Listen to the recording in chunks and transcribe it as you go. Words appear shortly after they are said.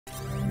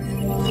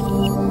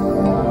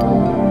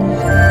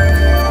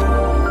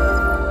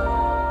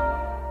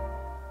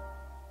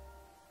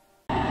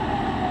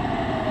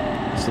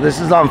So this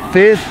is on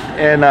 5th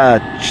and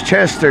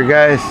Chester,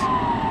 guys,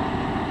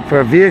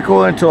 for a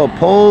vehicle into a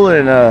pole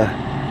and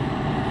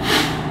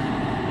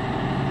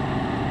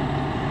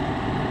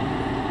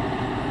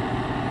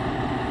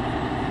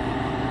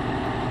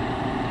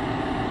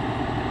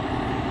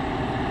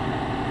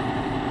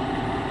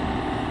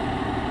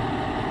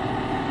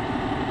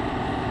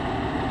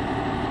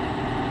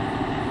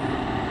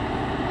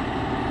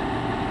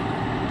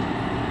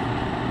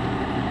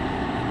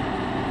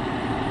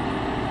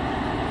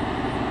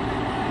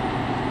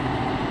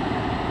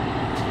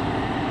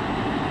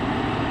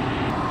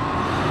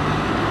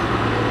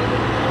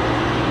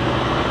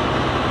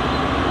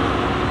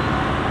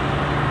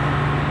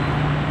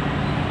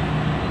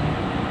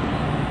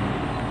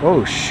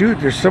oh shoot,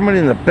 there's somebody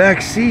in the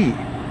back seat.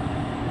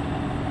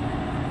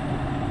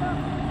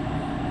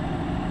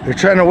 They're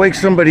trying to wake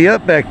somebody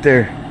up back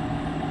there.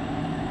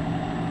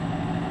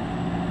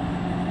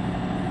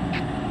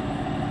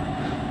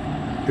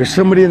 There's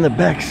somebody in the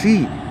back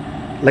seat,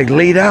 like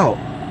laid out.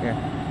 Yeah.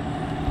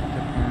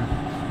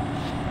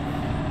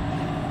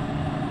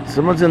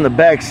 Someone's in the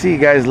back seat,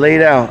 guys,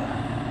 laid out.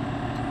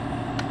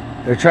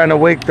 They're trying to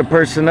wake the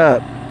person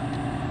up.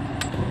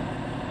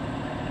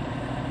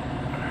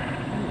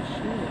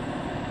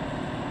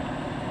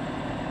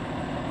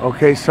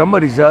 Okay,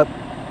 somebody's up.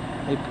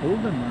 They pulled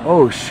him up.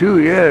 Oh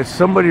shoot, yeah,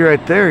 somebody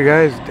right there,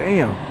 guys.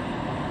 Damn.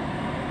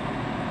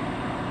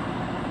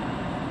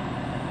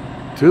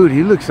 Dude,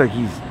 he looks like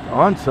he's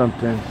on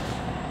something. They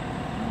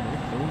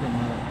pulled him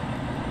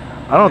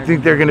up. I don't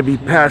think they're gonna be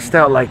passed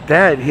out like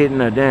that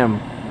hitting a damn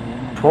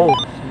pole.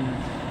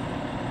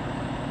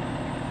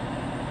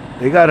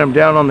 They got him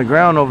down on the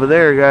ground over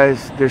there,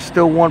 guys. There's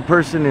still one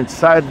person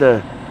inside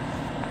the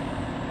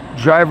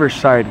driver's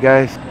side,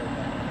 guys.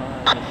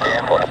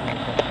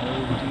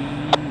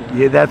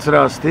 Yeah, that's what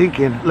I was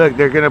thinking. Look,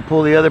 they're gonna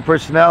pull the other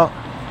person out.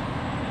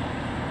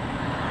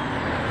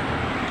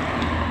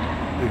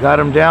 They got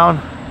him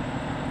down.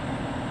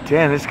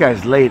 Damn, this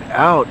guy's laid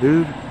out,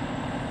 dude.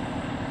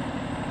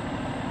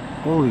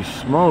 Holy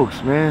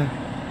smokes, man.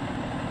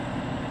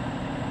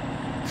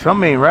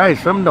 Something ain't right.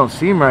 Something don't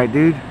seem right,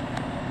 dude.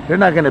 They're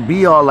not gonna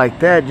be all like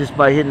that just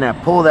by hitting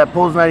that pole. That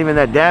pole's not even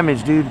that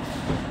damaged, dude.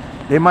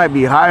 They might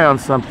be high on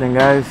something,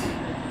 guys.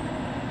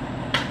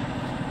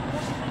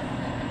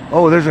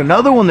 Oh, there's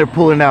another one they're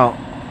pulling out.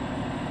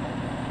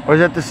 Or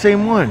is that the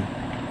same one?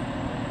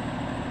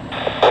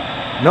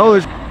 No,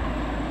 there's...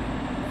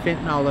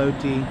 Fentanyl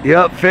OD.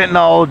 Yep,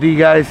 Fentanyl OD,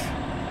 guys.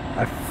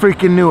 I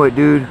freaking knew it,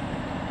 dude.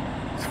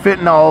 It's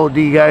Fentanyl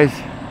OD, guys.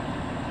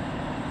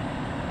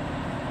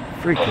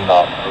 Freaking...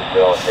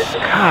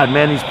 God,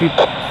 man, these people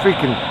are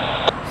freaking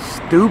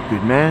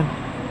stupid, man.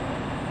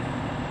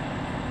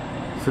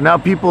 So now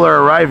people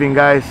are arriving,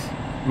 guys.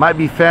 Might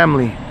be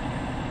family.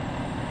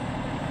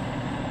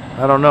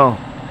 I don't know.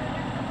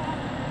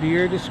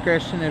 Viewer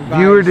discretion advised.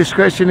 Viewer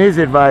discretion is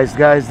advised,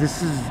 guys.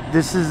 This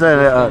is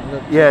a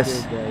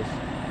yes. Good,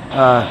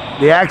 guys.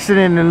 The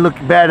accident didn't look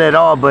bad at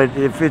all, but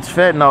if it's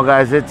fentanyl,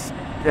 guys, that's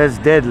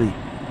deadly.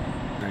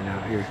 Right now,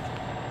 here.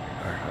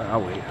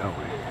 I'll wait.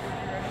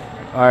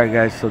 All right,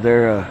 guys. So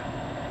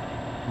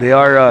they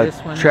are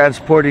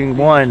transporting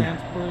one.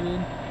 Transported.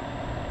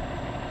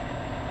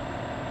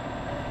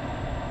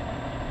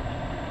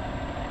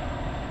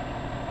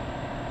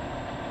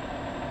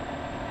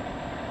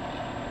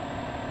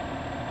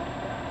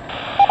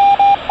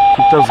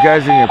 Keep those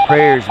guys in your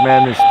prayers,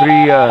 man. There's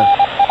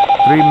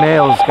three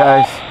males,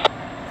 guys.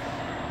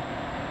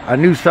 I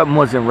knew something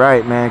wasn't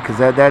right, man, because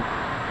that's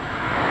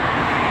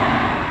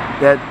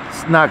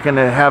not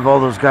gonna have all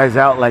those guys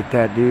out like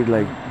that, dude.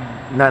 Like,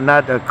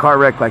 not a car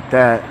wreck like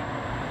that.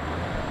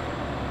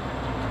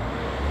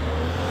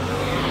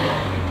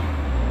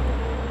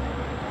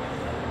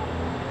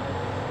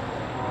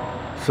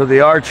 So they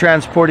are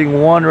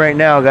transporting one right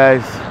now,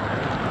 guys.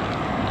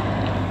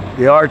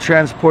 They are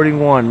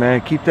transporting one,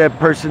 man. Keep that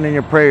person in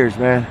your prayers,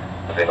 man.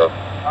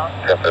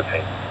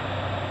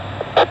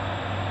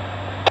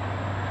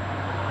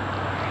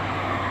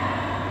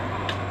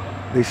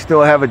 They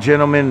still have a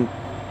gentleman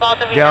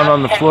down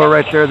on the floor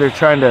right there. They're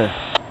trying to...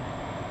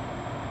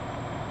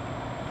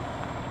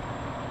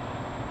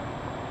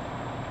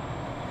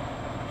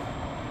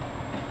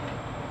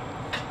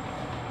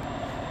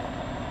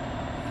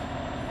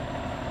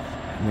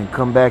 And then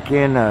come back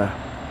in.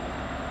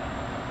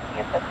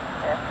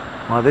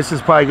 Well, this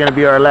is probably going to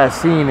be our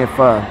last scene if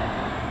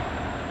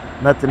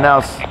nothing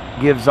else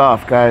gives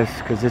off, guys,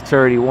 because it's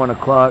already 1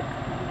 o'clock.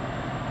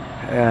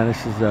 And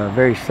this is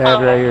very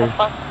sad right here.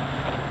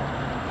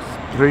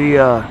 3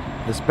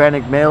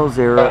 Hispanic males.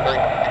 They're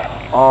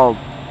all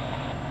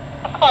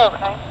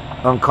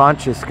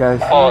unconscious,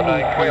 guys.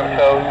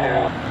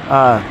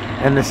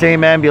 In the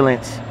same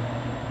ambulance.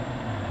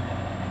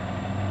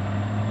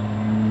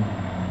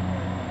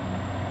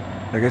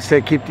 Like I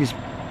said, keep these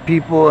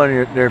people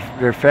and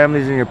their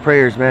families in your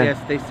prayers, man. Yes,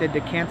 they said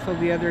to cancel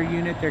the other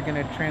unit. They're going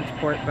to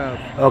transport both.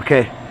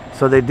 Okay,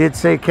 so they did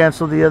say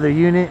cancel the other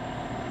unit.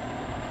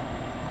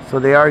 So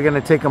they are going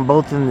to take them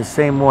both in the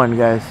same one,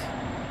 guys.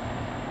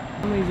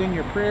 Families in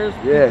your prayers,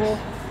 people. Yes.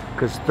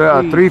 Because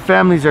 3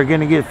 families are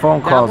gonna get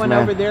phone calls, that one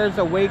man. over there is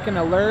awake and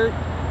alert.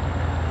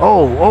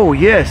 Oh,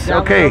 yes. That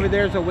Okay. one over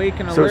there is awake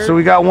and alert. So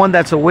we got one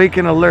that's awake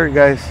and alert,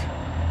 guys.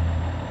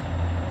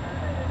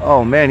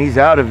 Oh man, he's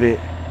out of it.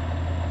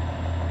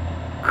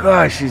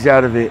 Gosh, he's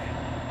out of it.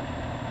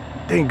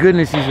 Thank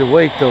goodness he's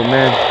awake though,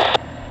 man.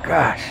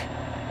 Gosh.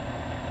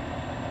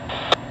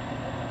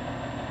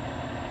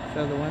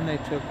 So the one they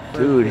took first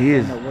Dude, was he in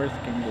is. the worst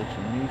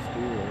condition. These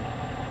two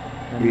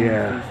are.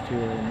 Yeah. These two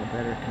are in the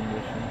better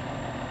condition.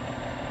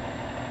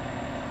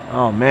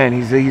 Oh man,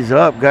 he's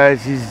up,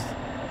 guys. He's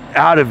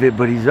out of it,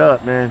 but he's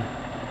up, man.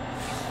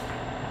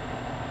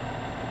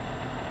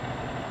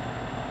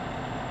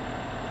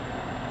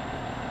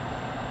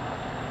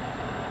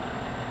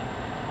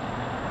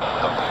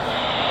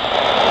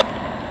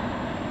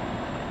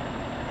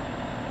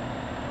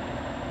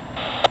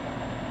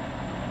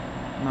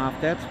 Moff,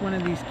 that's one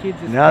of these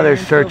kids' Now they're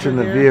parents searching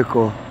over the there.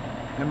 vehicle.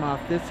 And Moff,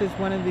 this is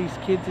one of these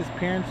kids'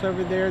 parents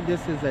over there.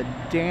 This is a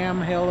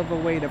damn hell of a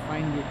way to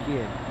find your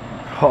kid.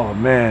 Oh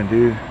man,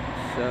 dude.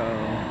 So.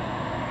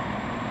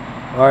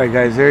 All right,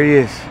 guys, there he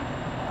is.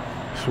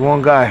 Just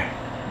one guy.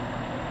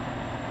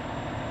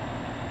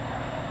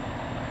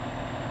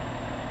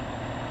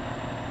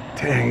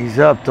 Dang, he's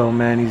up though,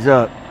 man. He's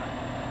up.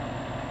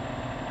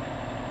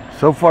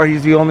 So far,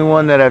 he's the only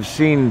one that I've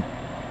seen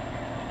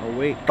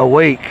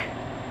awake.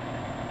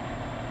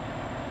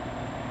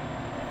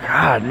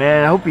 God,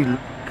 man, I hope he.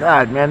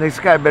 God, man, this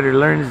guy better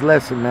learn his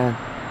lesson, man.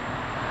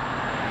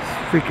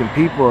 These freaking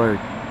people are.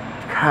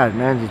 God,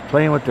 man, just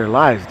playing with their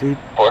lives, dude.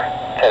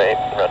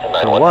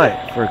 4-10-8, For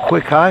what? For a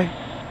quick high?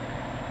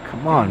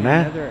 Come on,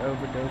 man. Another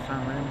overdose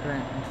on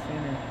Rembrandt and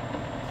Center.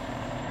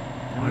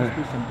 There must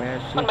be some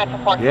bad shit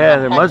going on. Yeah,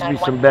 there must be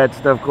some bad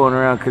stuff going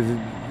around because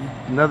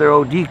another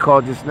OD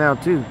call just now,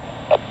 too.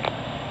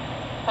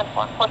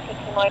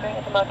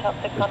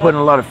 They're putting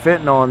a lot of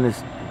fentanyl on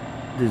this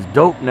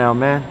dope now,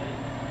 man.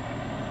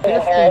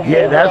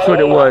 Yeah, that's what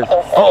it was.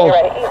 Uh-oh.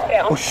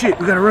 Oh, shit,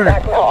 we got a runner.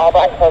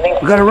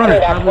 We got a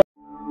runner.